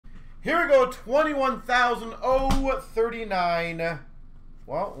Here we go, 21,039.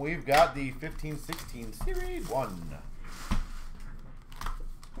 Well, we've got the 15-16 Series 1.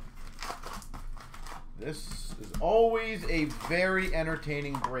 This is always a very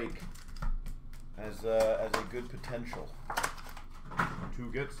entertaining break. Has a good potential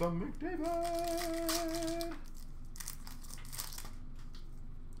to get some McDavid.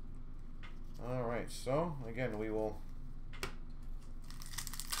 All right, so again, we will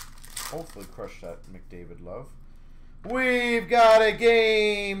hopefully crush that McDavid love. We've got a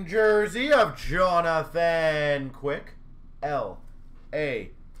game jersey of Jonathan Quick,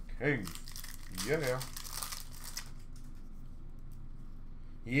 L.A. Kings. Yeah.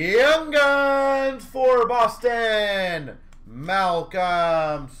 Young Guns for Boston,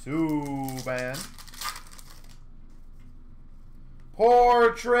 Malcolm Subban.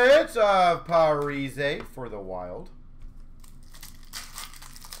 Portraits of Parise for the Wild.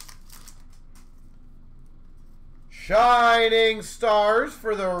 Shining Stars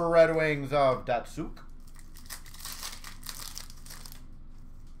for the Red Wings of Datsuk.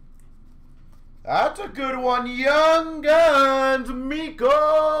 That's a good one. Young Guns,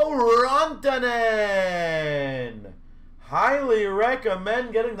 Mikko Rantanen. Highly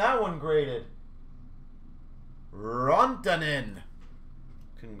recommend getting that one graded. Rantanen.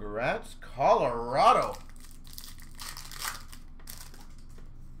 Congrats, Colorado.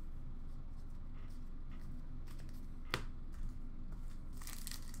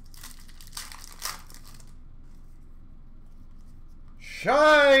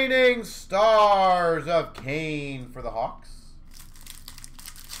 Shining Stars of Kane for the Hawks.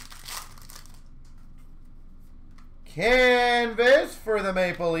 Canvas for the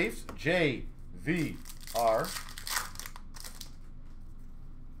Maple Leafs, JVR.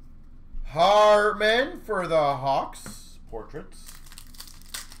 Hartman for the Hawks, portraits.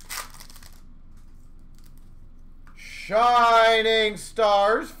 Shining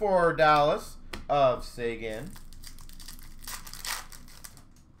Stars for Dallas of Sagan.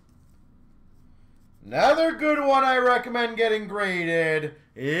 Another good one I recommend getting graded.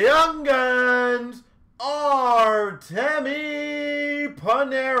 Young Guns, Artemi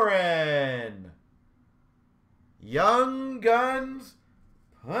Panarin. Young Guns,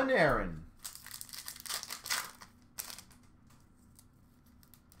 Panarin.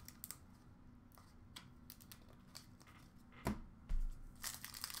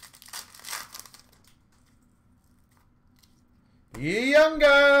 Young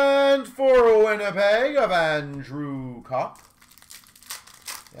Guns for Winnipeg of Andrew Kopp.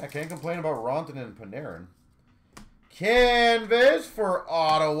 Yeah, can't complain about Rantanen and Panarin. Canvas for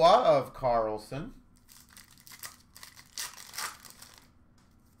Ottawa of Carlson.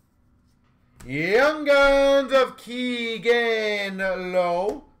 Young Guns of Keegan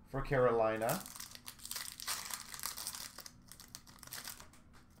Lowe for Carolina.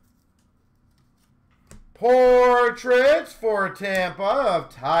 Portraits for Tampa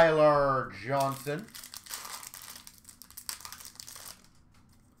of Tyler Johnson.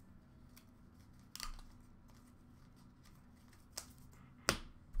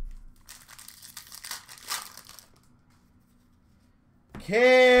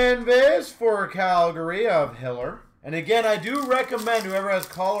 Canvas for Calgary of Hiller. And again, I do recommend whoever has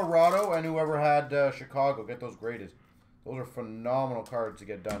Colorado and whoever had Chicago, get those graded. Those are phenomenal cards to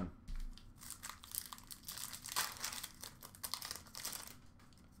get done.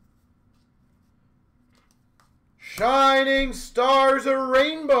 Shining Stars, a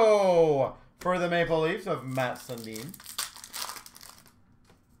Rainbow for the Maple Leafs of Matt Sundin.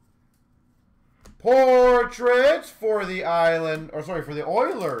 Portraits for the for the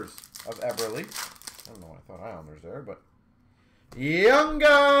Oilers of Eberle. I don't know why I thought Islanders there, but Young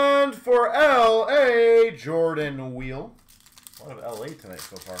Guns for L.A. Jordan Wheel. A lot of L.A. tonight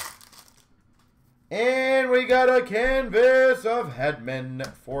so far. And we got a canvas of Hedman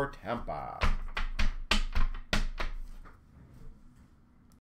for Tampa.